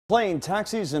Plane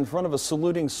taxis in front of a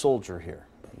saluting soldier here.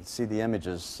 You see the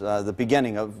images, the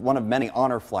beginning of one of many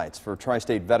honor flights for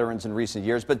Tri-State veterans in recent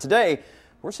years. But today,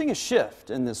 we're seeing a shift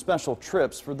in the special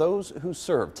trips for those who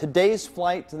served. Today's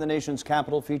flight to the nation's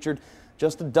capital featured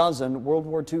just a dozen World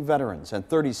War II veterans and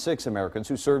 36 Americans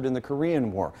who served in the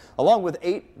Korean War, along with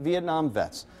 8 Vietnam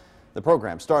vets. The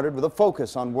program started with a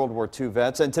focus on World War II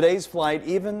vets, and today's flight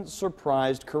even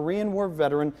surprised Korean War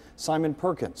veteran Simon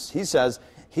Perkins. He says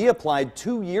he applied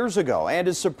 2 years ago and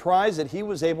is surprised that he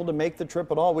was able to make the trip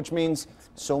at all, which means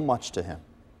so much to him.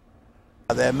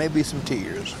 There may be some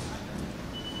tears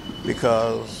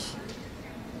because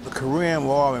the Korean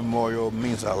War Memorial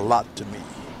means a lot to me.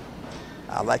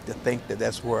 I like to think that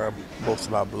that's where most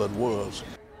of my blood was.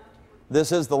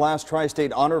 This is the last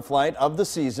Tri-State honor flight of the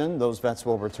season. Those vets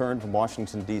will return from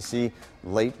Washington, D.C.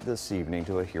 late this evening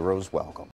to a hero's welcome.